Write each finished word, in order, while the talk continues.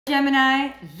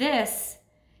Gemini, this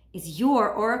is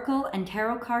your Oracle and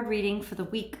Tarot card reading for the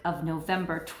week of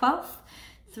November 12th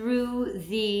through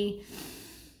the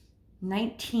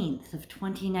 19th of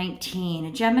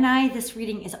 2019. Gemini, this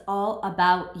reading is all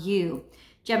about you.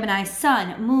 Gemini,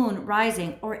 sun, moon,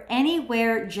 rising, or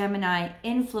anywhere Gemini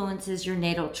influences your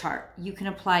natal chart, you can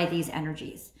apply these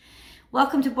energies.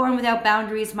 Welcome to Born Without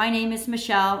Boundaries. My name is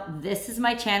Michelle. This is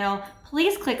my channel.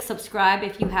 Please click subscribe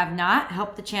if you have not.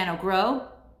 Help the channel grow.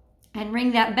 And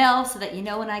ring that bell so that you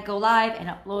know when I go live and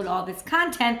upload all this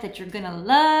content that you're gonna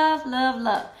love, love,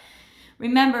 love.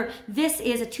 Remember, this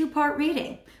is a two-part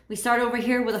reading. We start over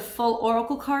here with a full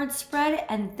oracle card spread,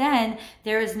 and then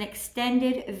there is an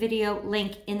extended video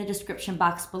link in the description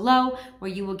box below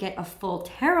where you will get a full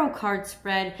tarot card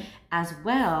spread as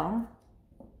well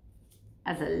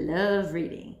as a love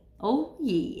reading. Oh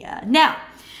yeah. Now,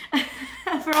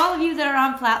 for all of you that are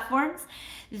on platforms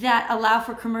that allow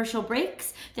for commercial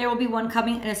breaks, there will be one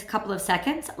coming in a couple of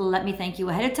seconds. Let me thank you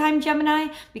ahead of time, Gemini,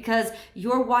 because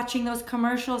you're watching those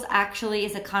commercials actually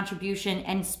is a contribution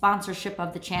and sponsorship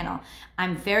of the channel.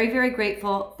 I'm very, very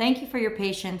grateful. Thank you for your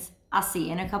patience. I'll see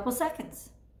you in a couple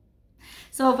seconds.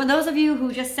 So for those of you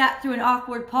who just sat through an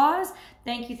awkward pause,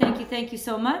 thank you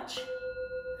so much.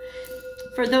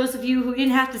 For those of you who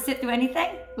didn't have to sit through anything,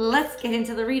 let's get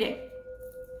into the reading.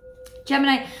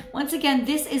 Gemini, once again,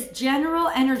 this is general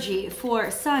energy for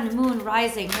sun, moon,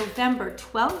 rising, November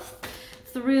 12th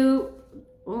through,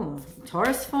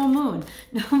 Taurus full moon,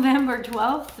 November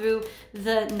 12th through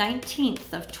the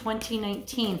 19th of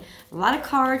 2019. A lot of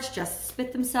cards just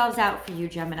spit themselves out for you,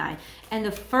 Gemini. And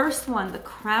the first one, the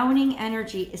crowning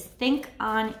energy, is think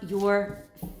on your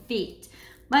feet.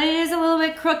 But it is a little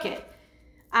bit crooked.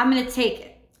 I'm going to take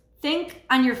it. Think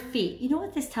on your feet. You know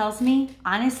what this tells me?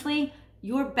 Honestly,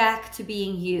 you're back to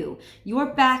being you. You're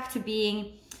back to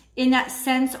being in that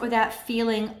sense or that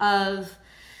feeling of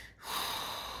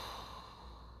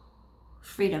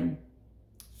freedom.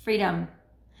 Freedom.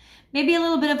 Maybe a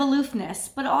little bit of aloofness,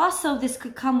 but also this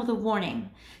could come with a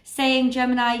warning saying,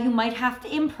 Gemini, you might have to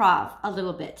improv a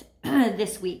little bit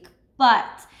this week.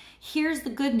 But here's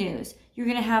the good news. You're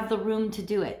going to have the room to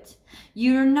do it.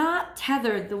 You're not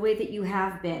tethered the way that you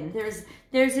have been. There's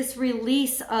this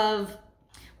release of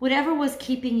whatever was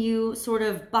keeping you sort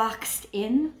of boxed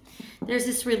in. There's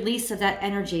this release of that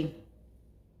energy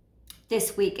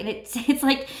this week. And it's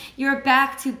like you're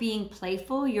back to being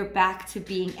playful. You're back to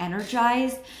being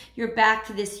energized. You're back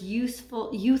to this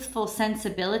youthful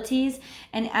sensibilities.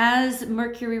 And as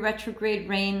Mercury retrograde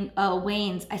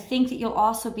wanes, I think that you'll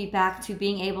also be back to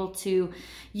being able to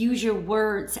use your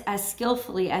words as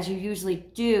skillfully as you usually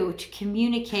do to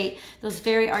communicate those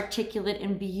very articulate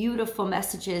and beautiful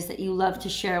messages that you love to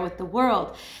share with the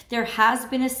world. There has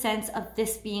been a sense of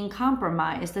this being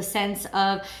compromised, the sense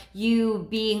of you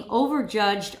being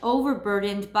overjudged,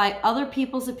 overburdened by other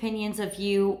people's opinions of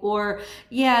you, or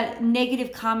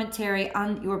negative commentary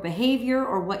on your behavior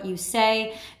or what you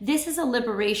say. This is a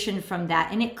liberation from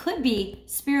that. And it could be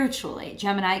spiritually,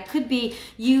 Gemini. It could be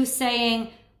you saying,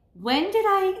 when did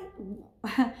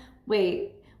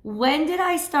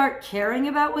I start caring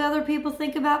about what other people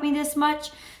think about me this much?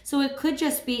 So it could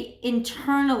just be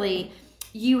internally,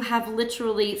 you have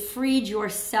literally freed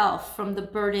yourself from the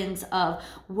burdens of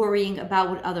worrying about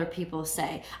what other people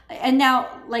say. And now,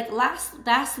 like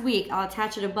last week, I'll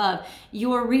attach it above,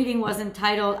 your reading was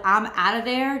entitled, I'm out of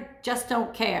there, just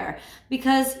don't care.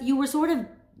 Because you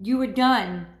were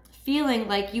done feeling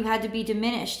like you had to be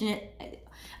diminished and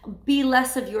be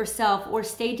less of yourself or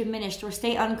stay diminished or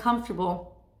stay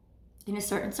uncomfortable in a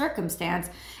certain circumstance.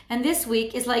 And this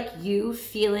week is like you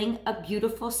feeling a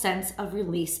beautiful sense of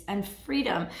release and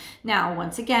freedom. Now,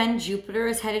 once again, Jupiter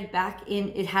is headed back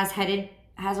in,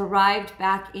 has arrived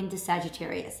back into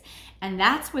Sagittarius. And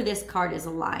that's where this card is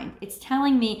aligned. It's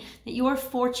telling me that your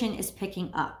fortune is picking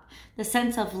up. The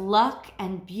sense of luck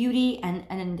and beauty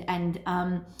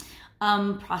and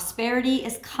prosperity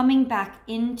is coming back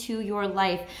into your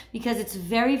life because it's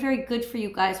very, very good for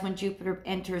you guys when Jupiter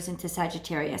enters into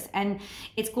Sagittarius. And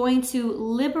it's going to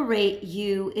liberate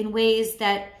you in ways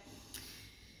that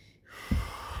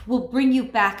will bring you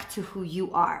back to who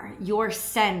you are. Your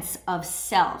sense of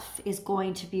self is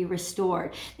going to be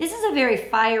restored. This is a very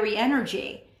fiery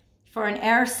energy for an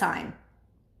air sign.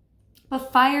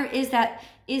 But fire is that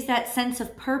sense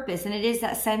of purpose, and it is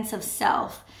that sense of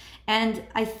self. And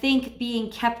I think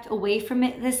being kept away from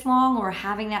it this long, or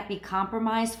having that be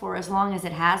compromised for as long as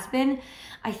it has been,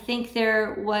 I think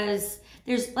let's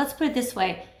put it this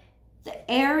way,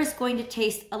 the air is going to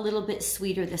taste a little bit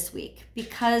sweeter this week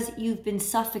because you've been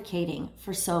suffocating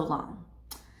for so long.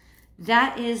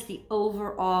 That is the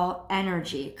overall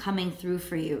energy coming through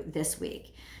for you this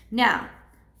week. Now,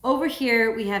 over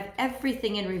here, we have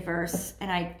everything in reverse,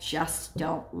 and I just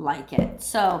don't like it.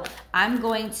 So I'm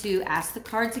going to ask the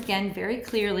cards again very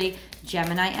clearly.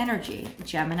 Gemini energy,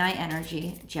 Gemini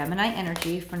energy, Gemini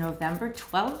energy for November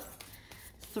 12th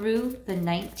through the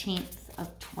 19th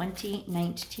of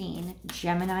 2019.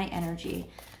 Gemini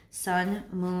energy, sun,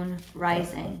 moon,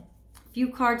 rising. A few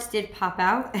cards did pop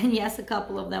out, and yes, a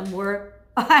couple of them were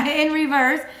in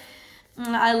reverse.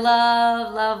 I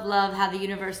love, love, love how the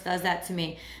universe does that to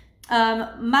me.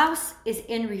 Mouse is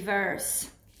in reverse.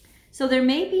 So there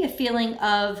may be a feeling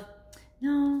of,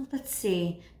 no, let's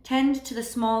see, tend to the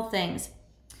small things.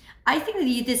 I think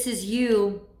that this is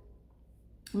you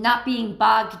not being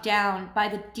bogged down by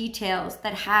the details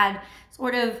that had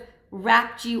sort of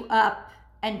wrapped you up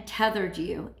and tethered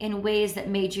you in ways that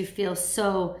made you feel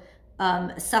so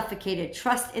suffocated.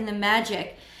 Trust in the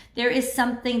magic. There is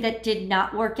something that did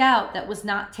not work out, that was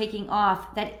not taking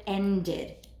off, that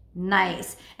ended.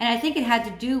 Nice. And I think it had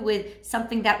to do with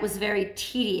something that was very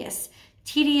tedious.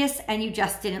 Tedious, and you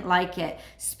just didn't like it.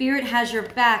 Spirit has your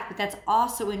back, but that's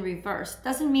also in reverse.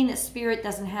 Doesn't mean that Spirit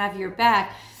doesn't have your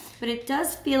back, but it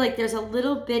does feel like there's a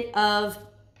little bit of,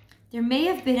 there may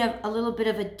have been a little bit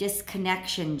of a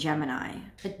disconnection, Gemini.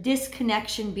 A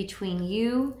disconnection between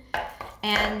you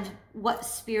and what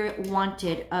Spirit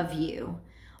wanted of you.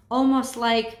 Almost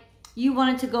like you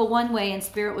wanted to go one way and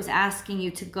Spirit was asking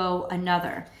you to go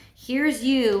another. Here's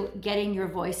you getting your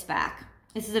voice back.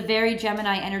 This is a very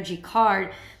Gemini energy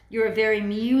card. You're a very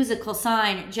musical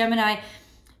sign. Gemini,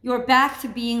 you're back to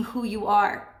being who you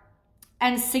are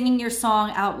and singing your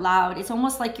song out loud. It's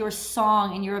almost like your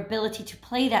song and your ability to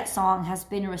play that song has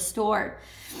been restored.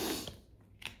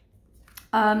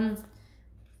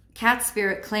 Cat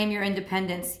Spirit, claim your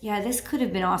independence. Yeah, this could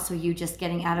have been also you just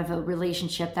getting out of a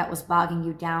relationship that was bogging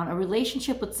you down. A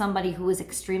relationship with somebody who was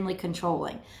extremely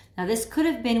controlling. Now, this could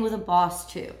have been with a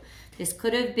boss too. This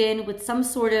could have been with some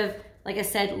sort of, like I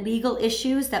said, legal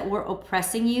issues that were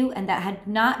oppressing you and that had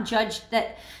not judged,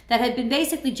 that had been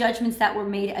basically judgments that were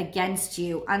made against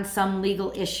you on some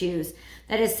legal issues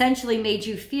that essentially made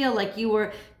you feel like you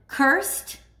were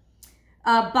cursed,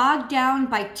 bogged down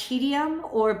by tedium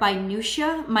or by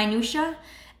minutia,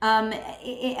 and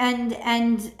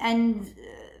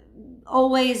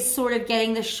always sort of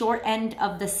getting the short end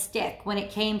of the stick when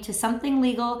it came to something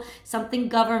legal, something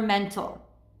governmental.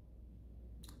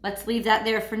 Let's leave that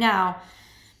there for now.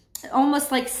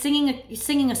 Almost like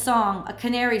singing a song, a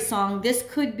canary song. This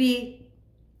could be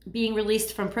being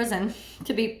released from prison,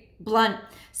 to be blunt.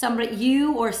 Somebody,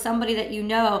 you or somebody that you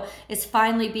know, is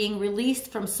finally being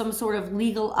released from some sort of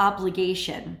legal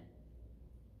obligation.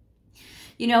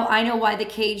 You know, I know why the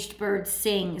caged bird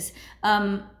sings.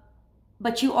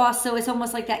 But you also, it's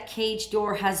almost like that cage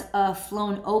door has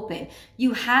flown open.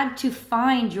 You had to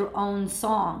find your own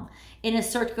song in a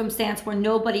circumstance where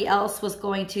nobody else was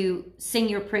going to sing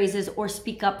your praises or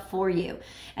speak up for you.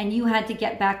 And you had to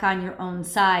get back on your own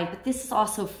side. But this is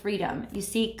also freedom. You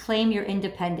see, claim your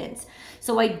independence.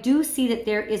 So I do see that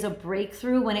there is a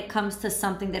breakthrough when it comes to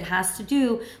something that has to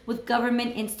do with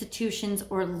government institutions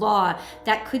or law.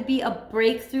 That could be a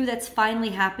breakthrough that's finally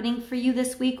happening for you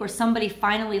this week, or somebody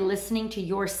finally listening to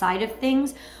your side of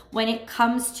things when it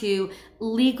comes to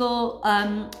legal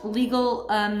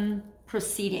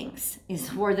proceedings is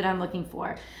the word that I'm looking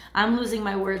for. I'm losing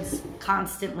my words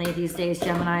constantly these days,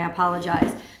 Gemini. I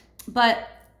apologize. But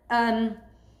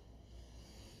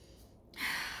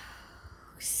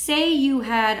say you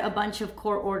had a bunch of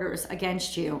court orders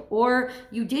against you, or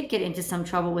you did get into some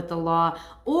trouble with the law,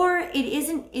 or it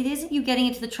isn't you getting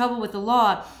into the trouble with the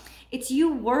law. It's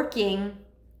you working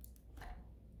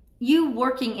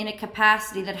in a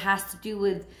capacity that has to do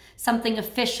with something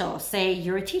official. Say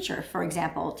you're a teacher, for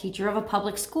example, teacher of a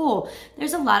public school.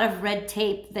 There's a lot of red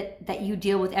tape that you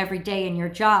deal with every day in your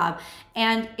job,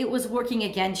 and it was working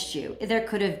against you. There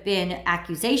could have been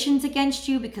accusations against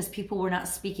you because people were not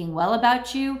speaking well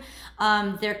about you.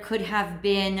 There could have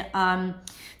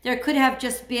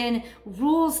just been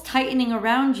rules tightening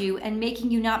around you and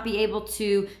making you not be able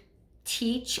to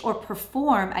teach or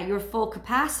perform at your full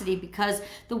capacity because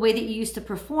the way that you used to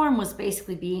perform was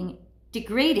basically being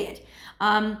degraded.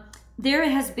 There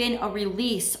has been a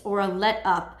release or a let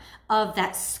up of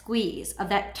that squeeze, of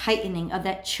that tightening, of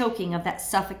that choking, of that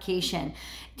suffocation,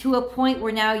 to a point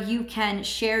where now you can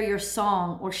share your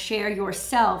song or share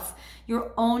yourself,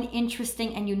 your own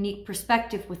interesting and unique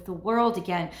perspective with the world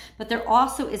again. But there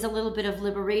also is a little bit of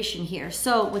liberation here.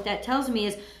 So what that tells me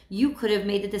is you could have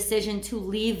made the decision to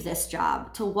leave this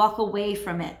job, to walk away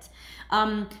from it.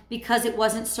 because it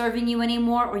wasn't serving you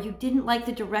anymore, or you didn't like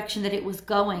the direction that it was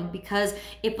going because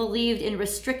it believed in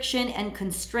restriction and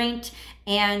constraint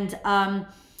and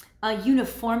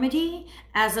uniformity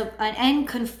and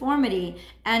conformity.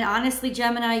 And honestly,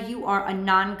 Gemini, you are a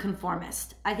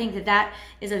nonconformist. I think that that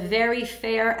is a very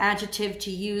fair adjective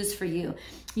to use for you.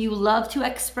 You love to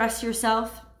express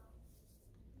yourself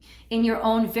in your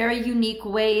own very unique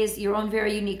ways, your own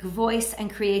very unique voice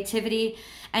and creativity,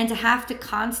 and to have to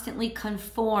constantly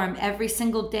conform every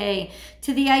single day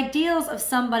to the ideals of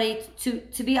somebody.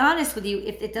 To be honest with you,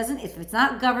 if it's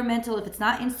not governmental, if it's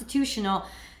not institutional,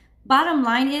 bottom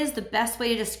line is the best way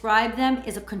to describe them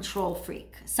is a control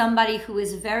freak. Somebody who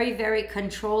is very, very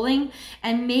controlling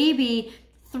and maybe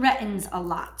threatens a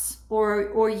lot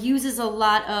or uses a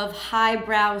lot of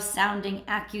highbrow sounding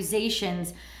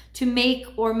accusations to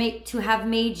have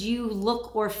made you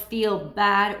look or feel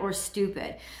bad or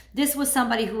stupid. This was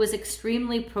somebody who was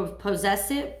extremely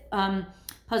possessive and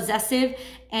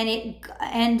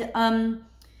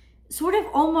sort of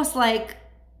almost like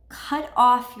cut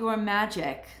off your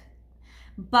magic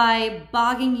by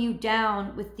bogging you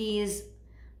down with these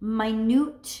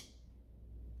minute,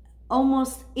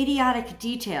 almost idiotic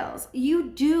details.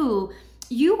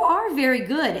 You are very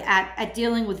good at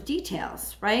dealing with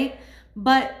details, right?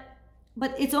 But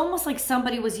it's almost like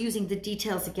somebody was using the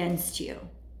details against you.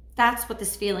 That's what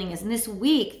this feeling is. And this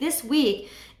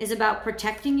week is about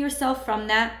protecting yourself from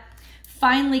that,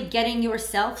 finally getting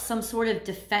yourself some sort of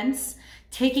defense,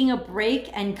 taking a break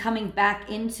and coming back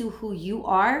into who you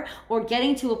are, or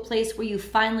getting to a place where you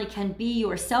finally can be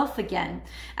yourself again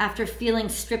after feeling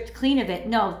stripped clean of it.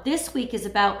 No, this week is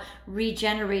about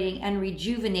regenerating and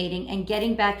rejuvenating and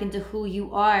getting back into who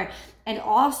you are, and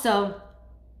also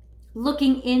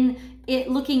looking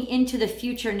into the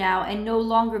future now and no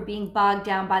longer being bogged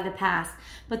down by the past.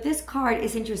 But this card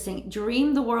is interesting.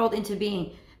 Dream the world into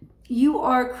being. You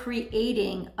are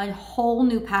creating a whole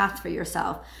new path for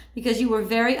yourself because you were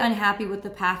very unhappy with the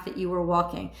path that you were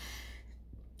walking.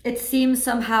 It seems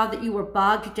somehow that you were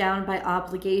bogged down by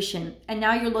obligation, and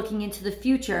now you're looking into the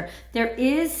future. There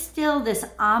is still this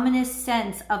ominous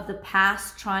sense of the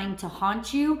past trying to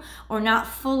haunt you or not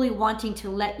fully wanting to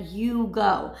let you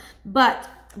go. But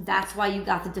that's why you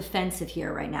got the defensive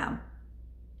here right now.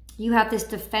 You have this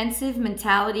defensive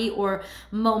mentality or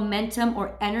momentum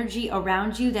or energy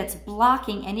around you that's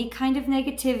blocking any kind of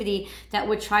negativity that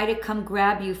would try to come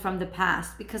grab you from the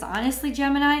past. Because honestly,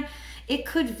 Gemini, it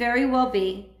could very well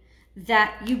be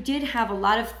that you did have a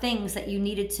lot of things that you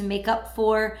needed to make up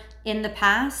for in the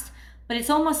past, but it's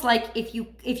almost like if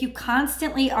you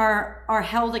constantly are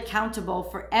held accountable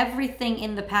for everything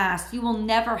in the past, you will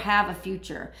never have a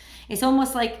future. It's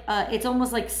almost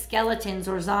like skeletons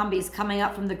or zombies coming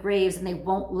up from the graves and they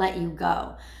won't let you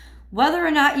go. Whether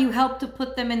or not you help to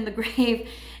put them in the grave,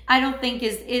 I don't think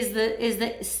is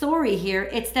the story here.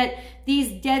 It's that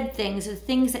these dead things, or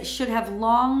things that should have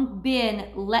long been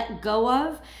let go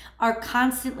of,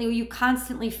 you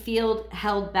constantly feel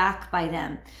held back by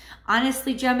them.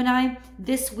 Honestly, Gemini,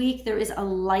 this week there is a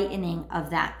lightening of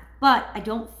that. But I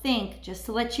don't think, just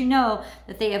to let you know,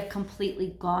 that they have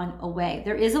completely gone away.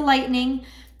 There is a lightening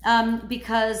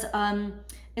because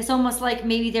it's almost like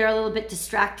maybe they're a little bit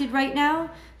distracted right now.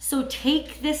 So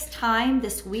take this time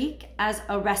this week as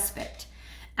a respite,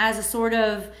 as a sort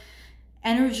of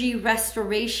energy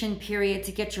restoration period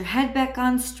to get your head back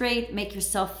on straight, make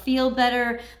yourself feel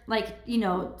better, like, you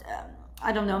know,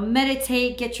 I don't know,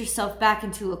 meditate, get yourself back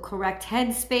into a correct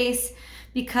headspace,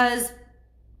 because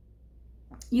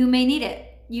you may need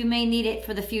it. You may need it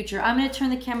for the future. I'm going to turn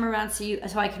the camera around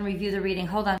so I can review the reading.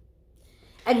 Hold on.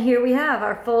 And here we have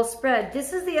our full spread.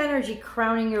 This is the energy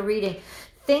crowning your reading.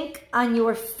 Think on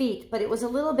your feet, but it was a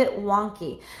little bit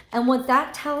wonky. And what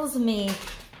that tells me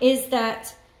is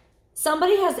that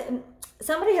somebody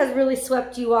has really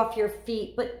swept you off your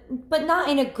feet, but not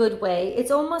in a good way.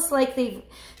 It's almost like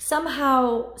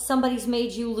somebody's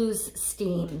made you lose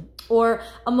steam, or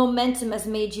a momentum has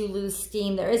made you lose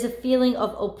steam. There is a feeling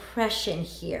of oppression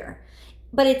here,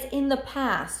 but it's in the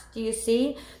past. Do you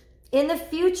see? In the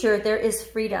future, there is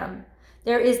freedom.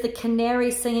 There is the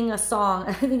canary singing a song.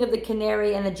 I think of the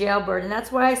canary and the jailbird, and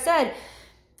that's why I said,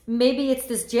 maybe it's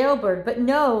this jailbird, but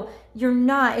no, you're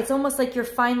not. It's almost like you're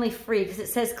finally free, because it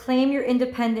says claim your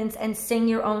independence and sing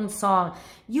your own song.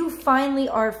 You finally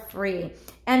are free.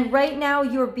 And right now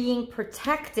you're being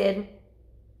protected.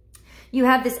 You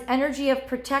have this energy of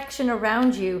protection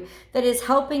around you that is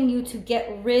helping you to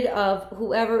get rid of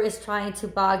whoever is trying to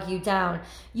bog you down.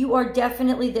 You are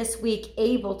definitely this week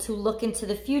able to look into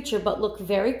the future, but look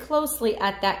very closely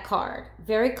at that card,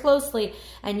 very closely,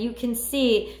 and you can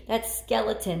see that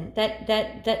skeleton,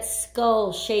 that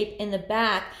skull shape in the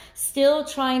back, still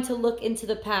trying to look into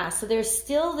the past. So there's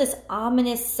still this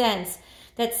ominous sense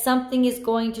that something is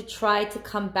going to try to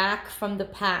come back from the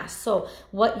past. So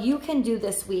what you can do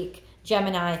this week,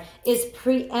 Gemini, is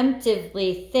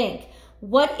preemptively think,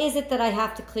 what is it that I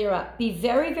have to clear up? Be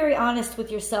very, very honest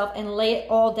with yourself and lay it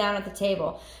all down at the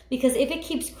table. Because if it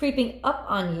keeps creeping up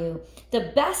on you,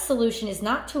 the best solution is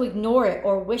not to ignore it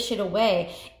or wish it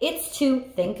away. It's to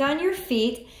think on your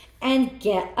feet and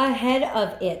get ahead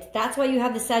of it. That's why you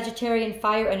have the Sagittarian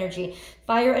fire energy.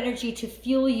 Fire energy to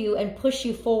fuel you and push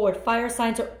you forward. Fire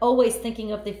signs are always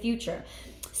thinking of the future.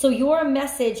 So your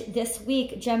message this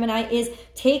week, Gemini, is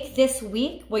take this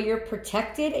week where you're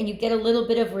protected and you get a little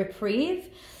bit of reprieve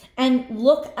and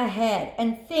look ahead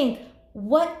and think,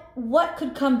 what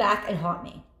could come back and haunt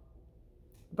me?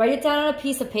 Write it down on a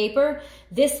piece of paper.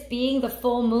 This being the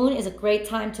full moon is a great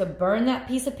time to burn that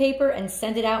piece of paper and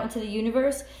send it out into the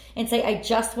universe and say, I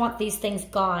just want these things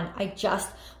gone. I just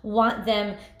want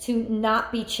them to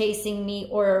not be chasing me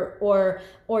or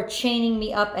chaining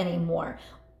me up anymore.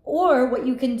 Or what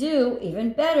you can do,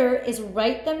 even better, is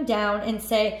write them down and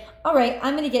say, all right,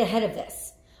 I'm going to get ahead of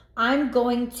this. I'm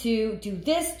going to do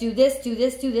this, do this, do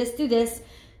this, do this, do this,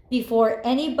 before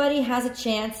anybody has a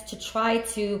chance to try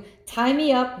to tie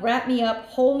me up, wrap me up,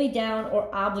 hold me down,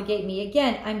 or obligate me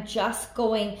again. I'm just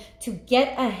going to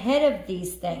get ahead of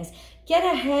these things. Get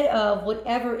ahead of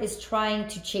whatever is trying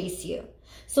to chase you.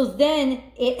 So then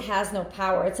it has no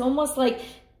power. It's almost like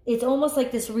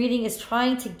this reading is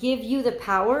trying to give you the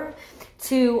power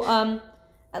to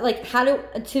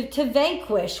to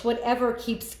vanquish whatever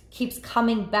keeps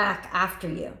coming back after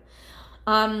you.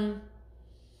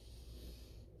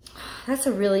 That's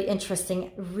a really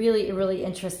interesting, really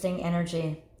interesting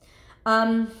energy.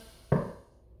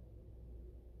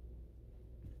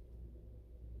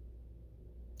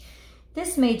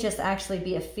 This may just actually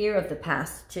be a fear of the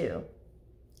past too.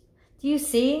 Do you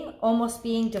see almost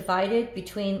being divided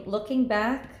between looking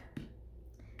back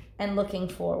and looking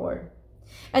forward?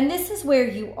 And this is where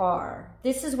you are.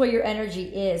 This is where your energy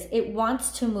is. It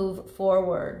wants to move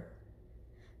forward.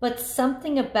 But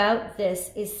something about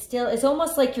this is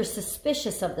almost like you're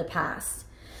suspicious of the past.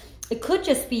 It could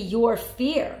just be your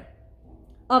fear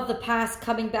of the past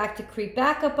coming back to creep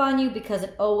back up on you, because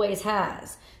it always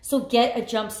has. So get a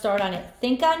jump start on it.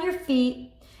 Think on your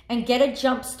feet and get a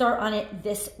jump start on it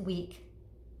this week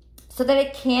so that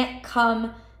it can't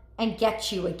come and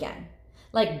get you again.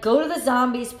 Like, go to the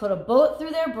zombies, put a bullet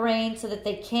through their brain so that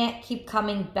they can't keep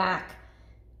coming back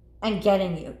and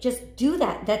getting you. Just do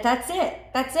that. That's it.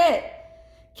 That's it.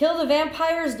 Kill the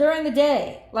vampires during the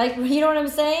day. Like, you know what I'm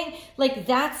saying? Like,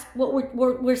 that's what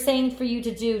we're saying for you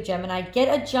to do, Gemini. Get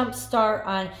a jump start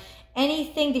on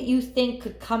anything that you think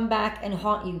could come back and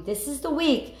haunt you. This is the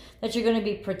week that you're going to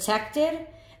be protected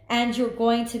and you're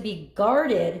going to be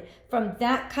guarded from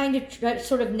that kind of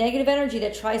sort of negative energy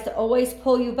that tries to always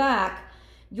pull you back.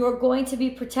 You're going to be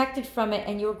protected from it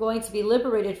and you're going to be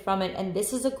liberated from it. And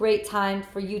this is a great time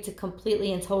for you to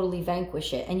completely and totally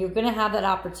vanquish it. And you're going to have that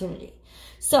opportunity.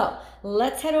 So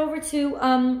let's head over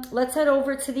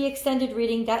to the extended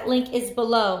reading. That link is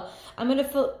below. I'm going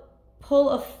to pull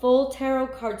a full tarot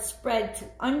card spread to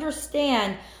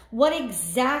understand what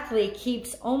exactly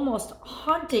keeps almost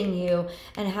haunting you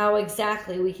and how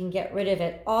exactly we can get rid of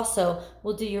it. Also,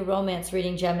 we'll do your romance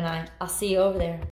reading, Gemini. I'll see you over there.